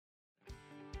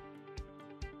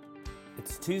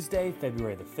It's Tuesday,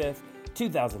 February the 5th,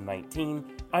 2019.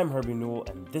 I'm Herbie Newell,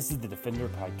 and this is the Defender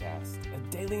Podcast, a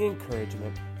daily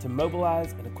encouragement to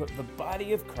mobilize and equip the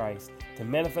body of Christ to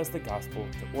manifest the gospel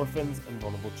to orphans and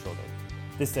vulnerable children.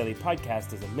 This daily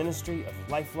podcast is a ministry of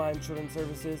Lifeline Children's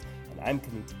Services, and I'm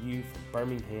coming to you from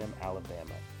Birmingham,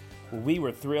 Alabama. Well, we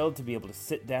were thrilled to be able to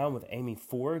sit down with Amy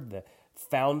Ford, the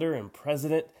founder and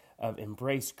president of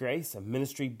Embrace Grace, a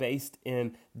ministry based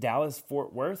in Dallas,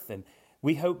 Fort Worth, and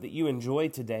we hope that you enjoy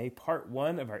today part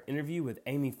one of our interview with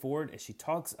Amy Ford as she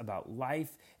talks about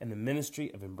life and the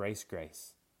ministry of Embrace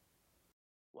Grace.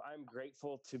 Well, I'm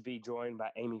grateful to be joined by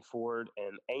Amy Ford,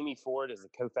 and Amy Ford is the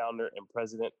co-founder and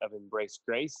president of Embrace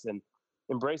Grace, and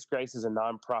Embrace Grace is a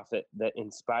nonprofit that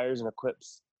inspires and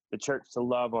equips the church to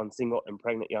love on single and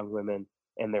pregnant young women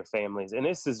and their families. And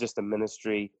this is just a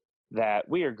ministry that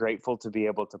we are grateful to be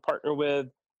able to partner with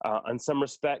in some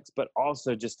respects, but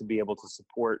also just to be able to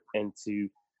support and to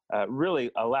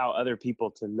really allow other people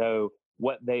to know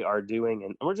what they are doing.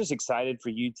 And we're just excited for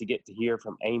you to get to hear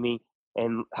from Amy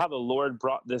and how the Lord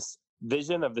brought this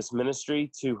vision of this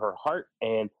ministry to her heart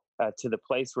and to the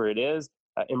place where it is.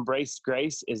 Embrace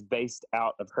Grace is based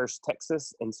out of Hurst,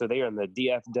 Texas, and so they are in the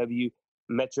DFW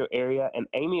metro area. And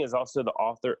Amy is also the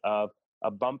author of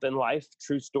A Bump in Life,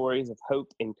 True Stories of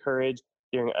Hope and Courage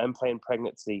During Unplanned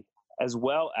Pregnancy, as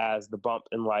well as the Bump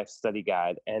in Life Study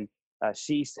Guide. And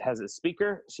she has a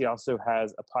speaker. She also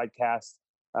has a podcast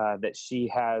that she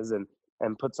has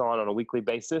and puts on a weekly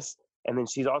basis. And then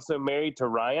she's also married to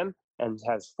Ryan and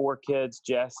has 4 kids,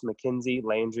 Jess, Mackenzie,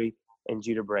 Landry, and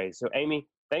Judah Bray. So Amy,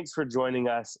 thanks for joining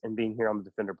us and being here on the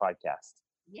Defender Podcast.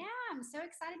 Yeah, I'm so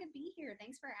excited to be here.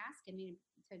 Thanks for asking me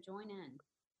to join in.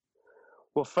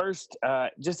 Well, first,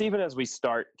 just even as we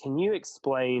start, can you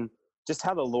explain just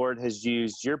how the Lord has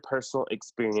used your personal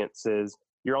experiences,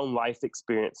 your own life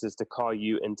experiences to call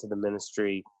you into the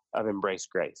ministry of Embrace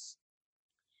Grace?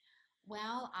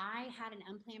 Well, I had an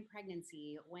unplanned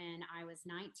pregnancy when I was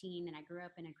 19 and I grew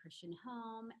up in a Christian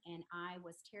home, and I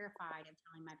was terrified of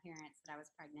telling my parents that I was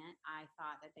pregnant. I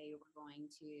thought that they were going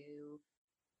to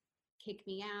kick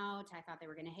me out. I thought they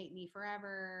were going to hate me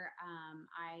forever.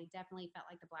 I definitely felt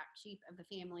like the black sheep of the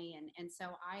family. And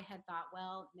so I had thought,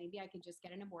 well, maybe I could just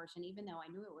get an abortion, even though I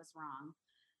knew it was wrong.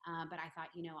 But I thought,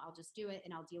 I'll just do it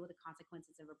and I'll deal with the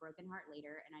consequences of a broken heart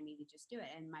later. And I need to just do it.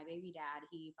 And my baby dad,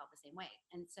 he felt the same way.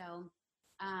 And so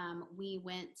we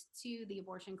went to the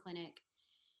abortion clinic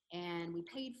and we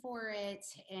paid for it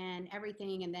and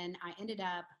everything. And then I ended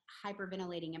up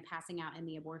hyperventilating and passing out in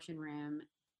the abortion room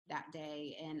that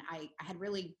day. And I had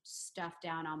really stuffed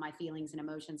down all my feelings and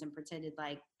emotions and pretended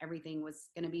like everything was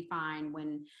going to be fine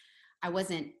when I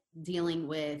wasn't dealing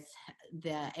with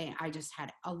I just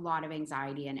had a lot of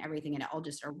anxiety and everything, and it all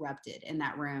just erupted in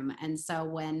that room. And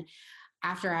so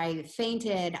after I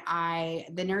fainted,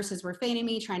 the nurses were feigning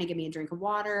me, trying to give me a drink of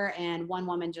water. And one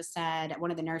woman just said,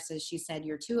 one of the nurses, she said,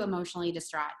 "You're too emotionally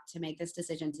distraught to make this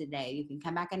decision today. You can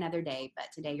come back another day, but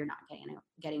today you're not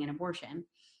getting an abortion."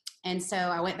 And so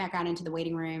I went back out into the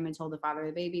waiting room and told the father of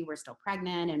the baby we're still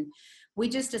pregnant. And we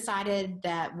just decided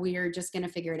that we're just going to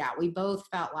figure it out. We both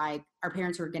felt like our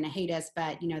parents were going to hate us,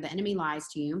 but the enemy lies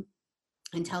to you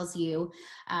and tells you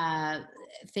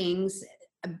things.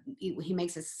 He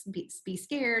makes us be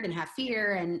scared and have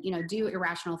fear and, do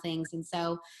irrational things. And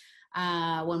so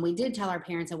when we did tell our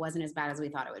parents, it wasn't as bad as we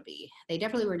thought it would be. They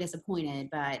definitely were disappointed,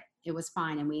 but it was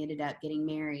fine. And we ended up getting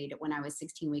married when I was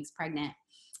 16 weeks pregnant.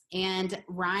 And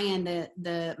Ryan,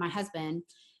 my husband,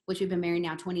 which we've been married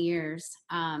now 20 years,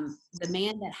 the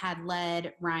man that had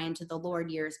led Ryan to the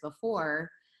Lord years before,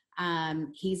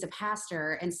 he's a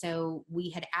pastor. And so we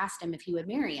had asked him if he would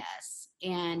marry us.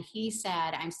 And he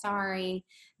said, "I'm sorry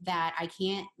that I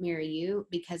can't marry you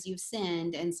because you've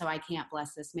sinned. And so I can't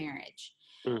bless this marriage."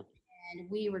 Mm. And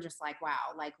we were just like,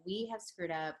 wow, like we have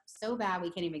screwed up so bad.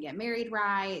 We can't even get married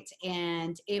right.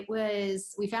 And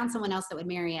we found someone else that would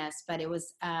marry us, but it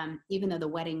was, even though the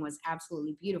wedding was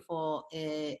absolutely beautiful,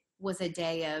 it was a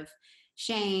day of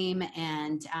shame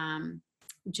and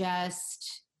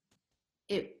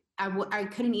I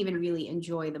couldn't even really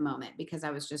enjoy the moment because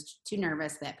I was just too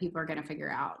nervous that people are going to figure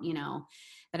out,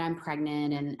 that I'm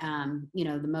pregnant. And,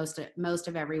 the most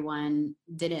of everyone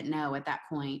didn't know at that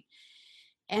point.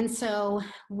 And so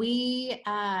we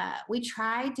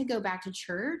tried to go back to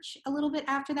church a little bit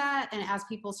after that. And as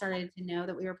people started to know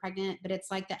that we were pregnant, but it's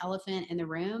like the elephant in the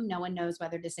room. No one knows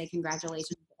whether to say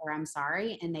congratulations or I'm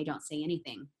sorry, and they don't say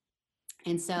anything.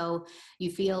 And so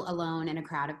you feel alone in a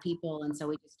crowd of people. And so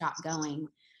we just stopped going.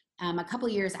 a couple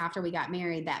of years after we got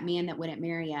married, that man that wouldn't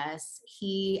marry us,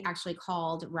 he actually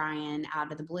called Ryan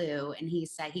out of the blue, and he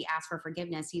said, he asked for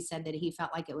forgiveness. He said that he felt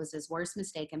like it was his worst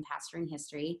mistake in pastoring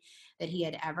history that he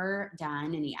had ever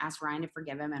done. And he asked Ryan to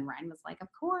forgive him. And Ryan was like, of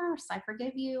course, I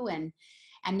forgive you. And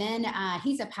then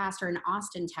he's a pastor in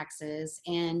Austin, Texas.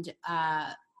 And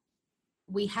I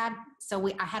had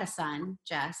a son,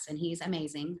 Jess, and he's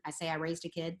amazing. I say I raised a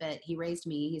kid, but he raised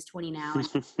me. He's 20 now.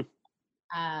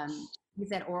 And,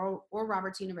 he's at Oral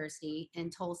Roberts University in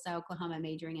Tulsa, Oklahoma,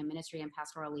 majoring in ministry and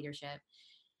pastoral leadership.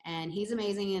 And he's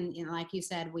amazing. And like you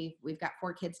said, we've got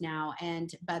 4 kids now.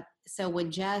 So when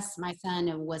Jess, my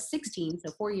son, was 16,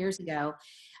 so 4 years ago,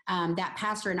 that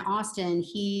pastor in Austin,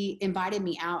 he invited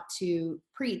me out to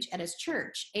preach at his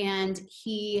church. And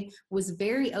he was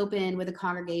very open with the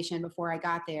congregation before I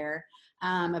got there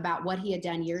about what he had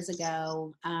done years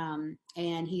ago.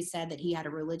 And he said that he had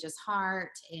a religious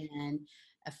heart and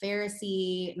a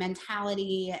Pharisee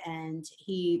mentality.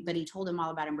 But he told him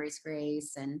all about Embrace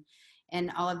Grace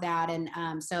and all of that.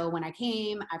 And so when I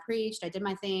came, I preached, I did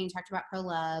my thing, talked about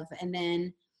pro-love. And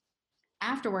then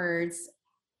afterwards,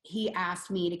 he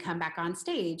asked me to come back on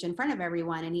stage in front of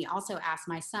everyone. And he also asked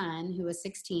my son, who was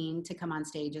 16, to come on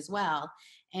stage as well.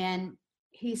 And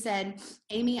he said,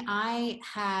 Amy, I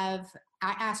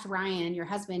asked Ryan, your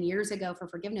husband, years ago for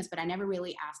forgiveness, but I never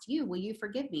really asked you, will you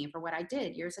forgive me for what I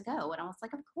did years ago? And I was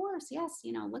like, of course, yes.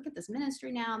 Look at this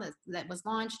ministry now that was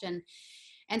launched.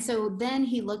 And so then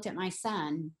he looked at my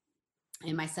son,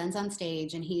 and my son's on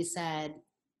stage, and he said,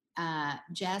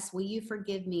 Jess, will you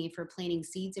forgive me for planting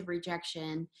seeds of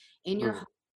rejection in your heart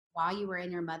while you were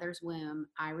in your mother's womb?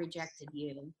 I rejected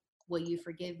you. Will you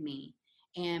forgive me?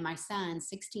 And my son,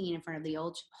 16, in front of the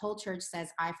whole church, says,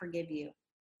 I forgive you.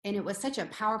 And it was such a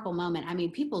powerful moment. I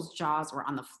mean, people's jaws were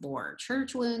on the floor.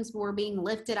 Church wounds were being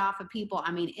lifted off of people.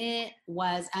 I mean, it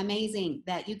was amazing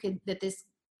that this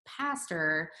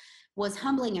pastor was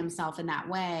humbling himself in that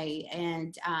way.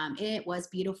 And it was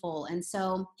beautiful. And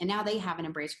now they have an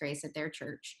Embrace Grace at their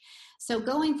church. So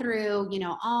going through,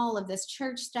 all of this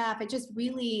church stuff, it just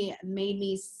really made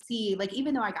me see, like,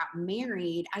 even though I got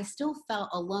married, I still felt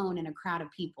alone in a crowd of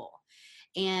people.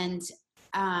 And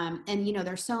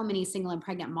there's so many single and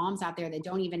pregnant moms out there that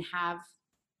don't even have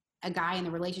a guy in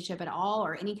the relationship at all,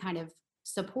 or any kind of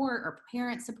support or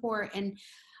parent support. And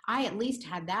I at least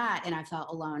had that, and I felt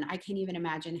alone. I can't even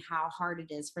imagine how hard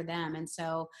it is for them. And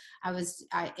so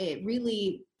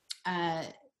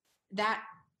that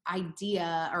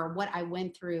idea, or what I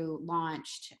went through,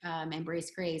 launched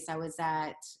Embrace Grace.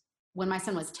 When my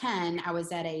son was 10, I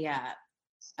was at a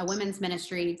women's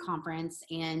ministry conference,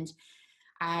 and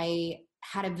I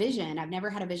had a vision. I've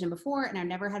never had a vision before, and I've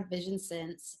never had a vision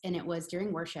since. And it was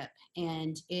during worship,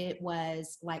 and it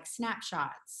was like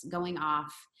snapshots going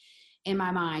off in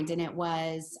my mind. And it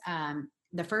was,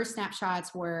 the first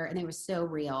snapshots were, and they were so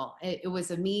real. It was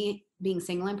of me being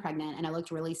single and pregnant, and I looked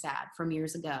really sad from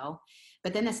years ago.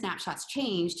 But then the snapshots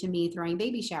changed to me throwing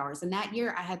baby showers. And that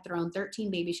year I had thrown 13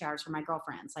 baby showers for my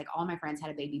girlfriends. Like, all my friends had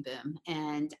a baby boom,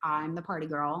 and I'm the party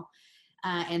girl.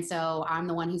 And so I'm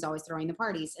the one who's always throwing the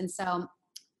parties. And so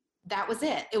that was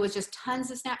it. It was just tons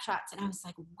of snapshots. And I was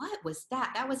like, what was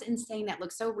that? That was insane. That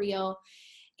looked so real.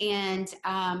 And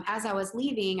as I was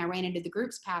leaving, I ran into the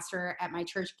groups pastor at my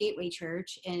church, Gateway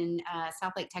Church in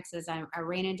Southlake, Texas. I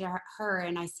ran into her,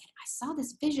 and I said, I saw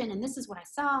this vision, and this is what I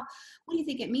saw. What do you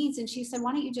think it means? And she said,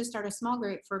 why don't you just start a small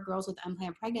group for girls with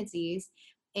unplanned pregnancies?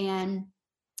 And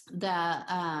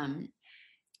the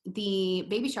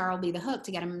baby shower will be the hook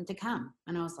to get them to come.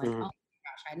 And I was like, oh my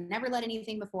gosh, I'd never led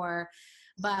anything before.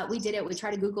 But we did it. We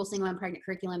tried to Google single and pregnant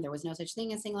curriculum. There was no such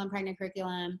thing as single and pregnant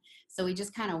curriculum. So we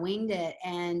just kind of winged it.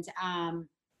 And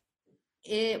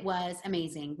it was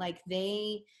amazing. Like,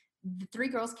 the 3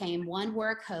 girls came. One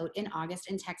wore a coat in August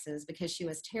in Texas because she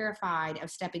was terrified of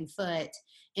stepping foot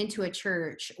into a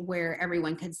church where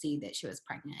everyone could see that she was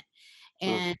pregnant.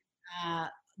 And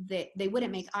they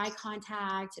wouldn't make eye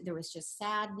contact. There was just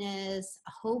sadness,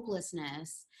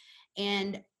 hopelessness.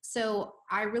 And so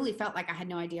I really felt like I had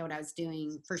no idea what I was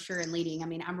doing, for sure, in leading. I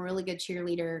mean, I'm a really good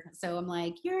cheerleader. So I'm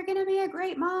like, you're going to be a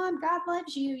great mom. God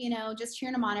loves you, just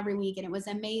cheering them on every week. And it was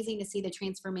amazing to see the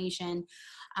transformation,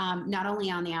 not only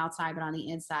on the outside, but on the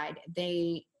inside.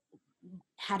 They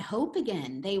had hope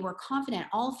again. They were confident.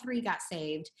 All 3 got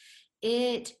saved.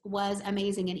 It was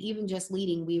amazing. And even just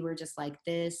leading, we were just like,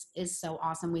 this is so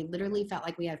awesome. We literally felt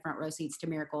like we had front row seats to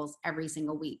miracles every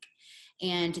single week.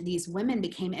 And these women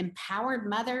became empowered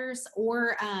mothers,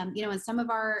 or, in some of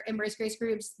our Embrace Grace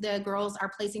groups, the girls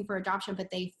are placing for adoption,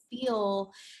 but they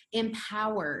feel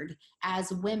empowered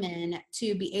as women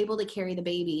to be able to carry the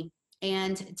baby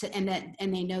and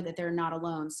they know that they're not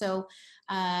alone. So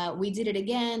we did it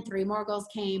again. 3 more girls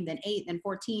came, then 8, then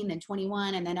 14, then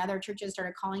 21, and then other churches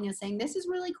started calling us saying, "This is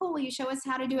really cool. Will you show us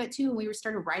how to do it too?" And we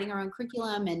started writing our own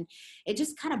curriculum, and it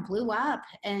just kind of blew up.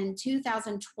 In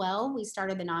 2012, we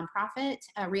started the nonprofit,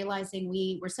 realizing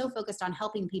we were so focused on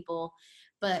helping people,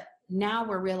 but now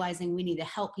we're realizing we need to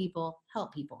help people,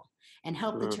 and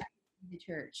help the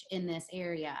church in this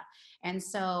area. And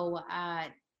so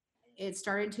it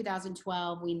started in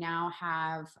 2012. We now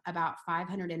have about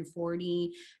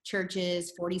 540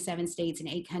 churches, 47 states, and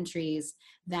 8 countries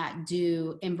that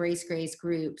do Embrace Grace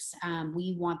groups.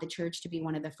 We want the church to be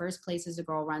one of the first places a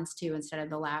girl runs to instead of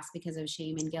the last because of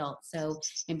shame and guilt. So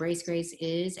Embrace Grace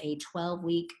is a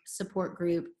 12-week support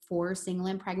group for single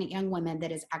and pregnant young women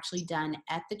that is actually done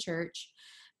at the church.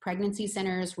 Pregnancy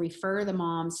centers refer the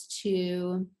moms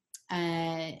to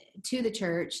the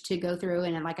church to go through.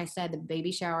 And like I said, the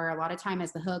baby shower a lot of time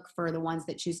is the hook for the ones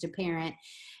that choose to parent,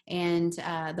 and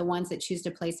the ones that choose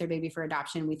to place their baby for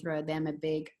adoption, we throw them a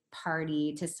big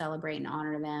party to celebrate and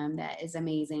honor them. That is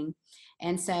amazing.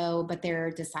 And so, but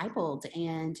they're discipled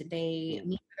and they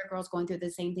meet other girls going through the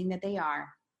same thing that they are.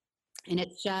 And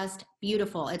it's just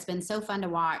beautiful. It's been so fun to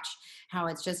watch how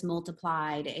it's just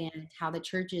multiplied, and how the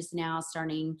church is now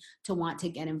starting to want to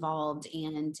get involved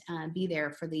and be there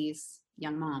for these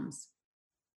young moms.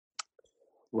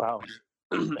 Wow.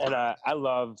 And I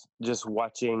love just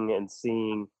watching and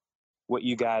seeing what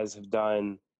you guys have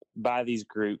done by these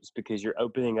groups, because you're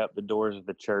opening up the doors of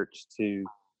the church to,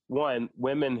 one,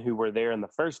 women who were there in the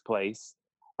first place,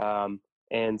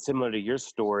 and similar to your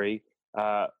story,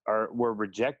 were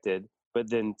rejected, but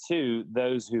then 2,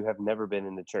 those who have never been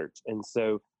in the church. And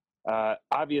so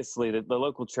obviously the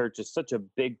local church is such a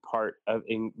big part of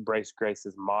Embrace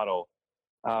Grace's model.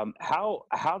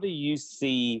 How do you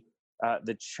see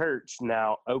the church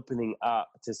now opening up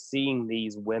to seeing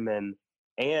these women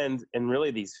and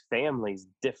really these families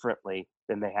differently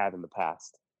than they have in the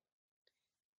past?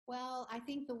 Well, I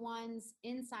think the ones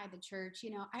inside the church,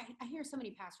 I hear so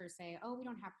many pastors say, "Oh, we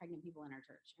don't have pregnant people in our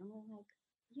church." And we're like,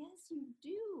 "Yes, you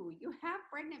do. You have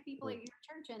pregnant people at your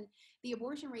church." And the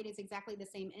abortion rate is exactly the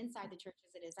same inside the church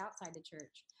as it is outside the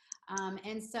church.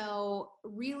 And so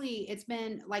really it's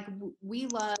been like, we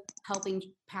love helping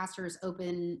pastors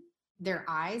open their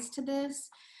eyes to this.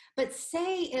 But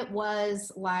say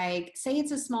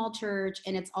it's a small church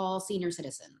and it's all senior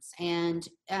citizens, and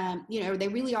they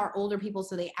really are older people,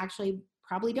 so they actually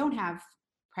probably don't have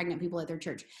pregnant people at their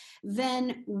church.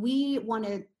 Then we want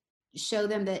to show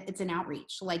them that it's an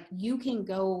outreach. Like, you can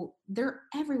go, they're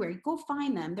everywhere. Go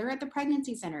find them. They're at the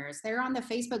pregnancy centers. They're on the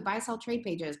Facebook buy sell trade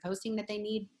pages posting that they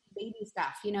need baby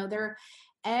stuff. They're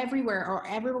everywhere, or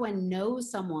everyone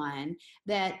knows someone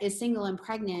that is single and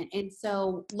pregnant. And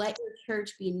so let your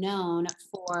church be known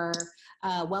for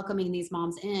welcoming these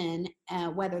moms in,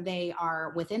 whether they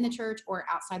are within the church or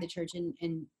outside the church,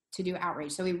 and to do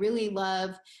outreach. So we really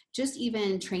love just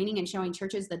even training and showing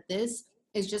churches that this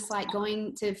is just like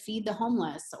going to feed the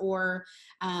homeless, or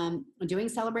doing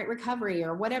Celebrate Recovery,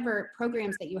 or whatever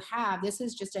programs that you have. This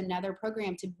is just another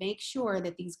program to make sure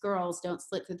that these girls don't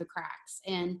slip through the cracks.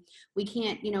 And we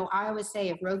can't, I always say,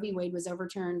 if Roe v. Wade was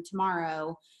overturned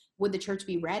tomorrow, would the church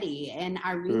be ready? And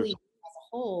I really, as a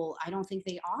whole, I don't think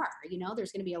they are.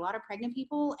 There's going to be a lot of pregnant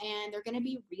people, and they're going to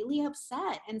be really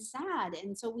upset and sad.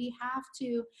 And so we have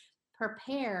to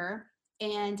prepare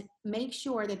and make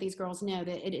sure that these girls know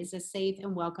that it is a safe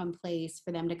and welcome place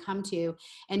for them to come to,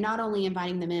 and not only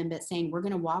inviting them in, but saying, we're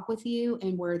going to walk with you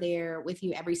and we're there with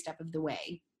you every step of the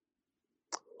way.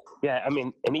 Yeah, I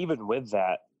mean, and even with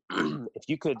that, if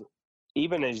you could,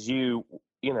 even as you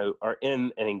are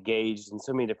in and engaged in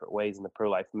so many different ways in the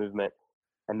pro-life movement.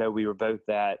 I know we were both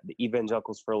at the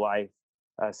Evangelicals for Life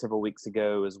several weeks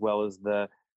ago, as well as the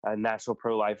National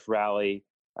Pro-Life Rally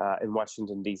in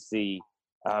Washington, D.C.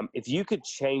 If you could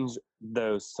change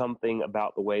something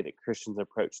about the way that Christians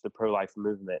approach the pro-life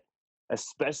movement,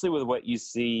 especially with what you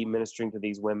see ministering to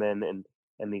these women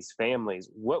and these families,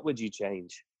 what would you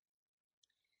change?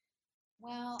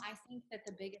 Well, I think that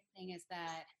the biggest thing is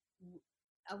that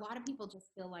a lot of people just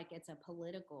feel like it's a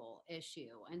political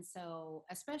issue. And so,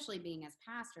 especially being as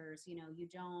pastors, you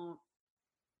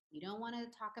don't want to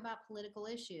talk about political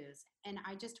issues. And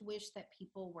I just wish that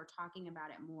people were talking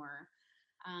about it more.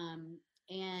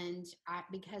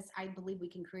 Because I believe we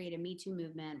can create a Me Too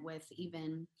movement with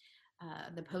even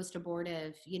the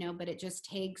post-abortive, but it just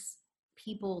takes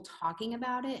people talking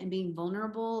about it and being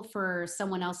vulnerable for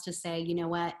someone else to say, you know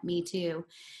what, me too.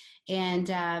 And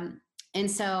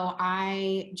so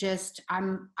I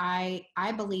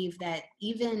believe that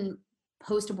even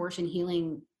post-abortion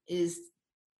healing is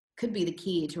could be the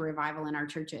key to revival in our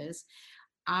churches.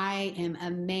 I am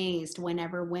amazed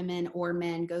whenever women or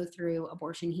men go through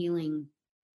abortion healing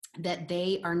that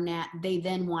they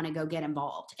then want to go get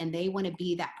involved, and they want to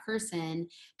be that person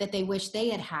that they wish they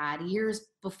had years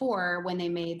before when they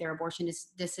made their abortion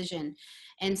decision.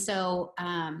 And so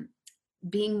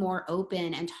being more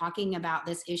open and talking about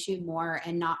this issue more,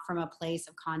 and not from a place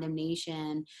of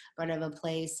condemnation, but of a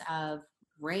place of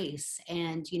grace.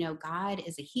 And, God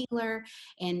is a healer,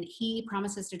 and he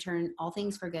promises to turn all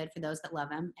things for good for those that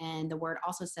love him. And the word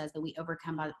also says that we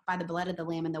overcome by the blood of the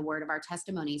Lamb and the word of our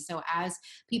testimony. So as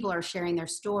people are sharing their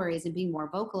stories and being more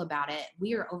vocal about it,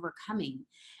 we are overcoming.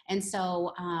 And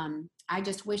so I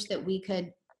just wish that we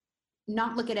could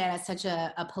not look at it as such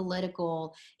a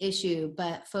political issue,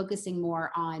 but focusing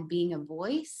more on being a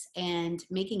voice and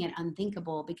making it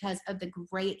unthinkable because of the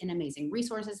great and amazing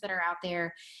resources that are out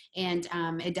there. And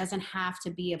it doesn't have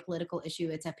to be a political issue.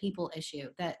 It's a people issue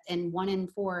and 1 in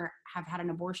 4 have had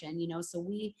an abortion, so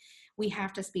we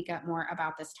have to speak up more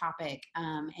about this topic,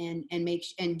 and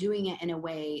doing it in a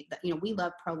way that, we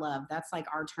love pro-love. That's like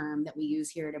our term that we use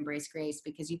here at Embrace Grace,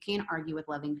 because you can't argue with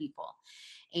loving people.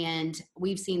 And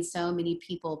we've seen so many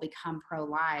people become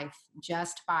pro-life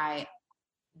just by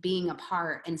being a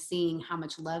part and seeing how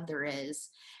much love there is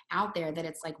out there, that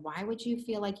it's like, why would you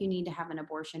feel like you need to have an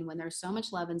abortion when there's so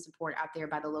much love and support out there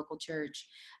by the local church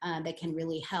that can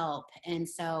really help? And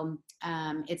so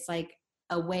it's like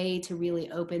a way to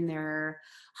really open their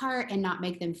heart and not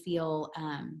make them feel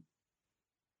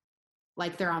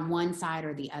like they're on one side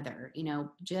or the other,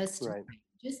 just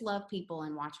love people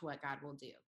and watch what God will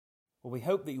do. Well, we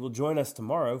hope that you will join us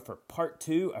tomorrow for part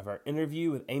 2 of our interview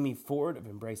with Amy Ford of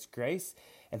Embrace Grace,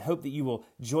 and hope that you will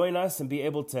join us and be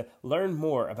able to learn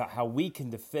more about how we can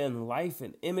defend life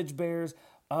and image bearers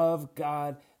of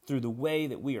God through the way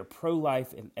that we are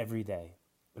pro-life in every day.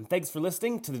 And thanks for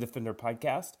listening to the Defender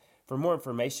Podcast. For more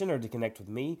information or to connect with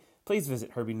me, please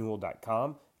visit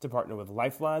herbienewell.com. To partner with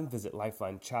Lifeline, visit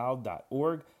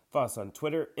lifelinechild.org. Follow us on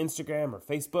Twitter, Instagram, or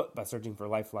Facebook by searching for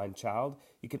Lifeline Child.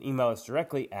 You can email us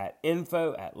directly at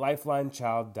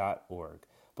info@lifelinechild.org.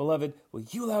 Beloved, will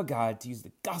you allow God to use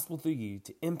the gospel through you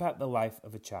to impact the life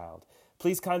of a child?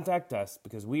 Please contact us,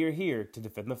 because we are here to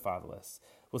defend the fatherless.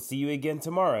 We'll see you again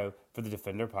tomorrow for the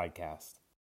Defender Podcast.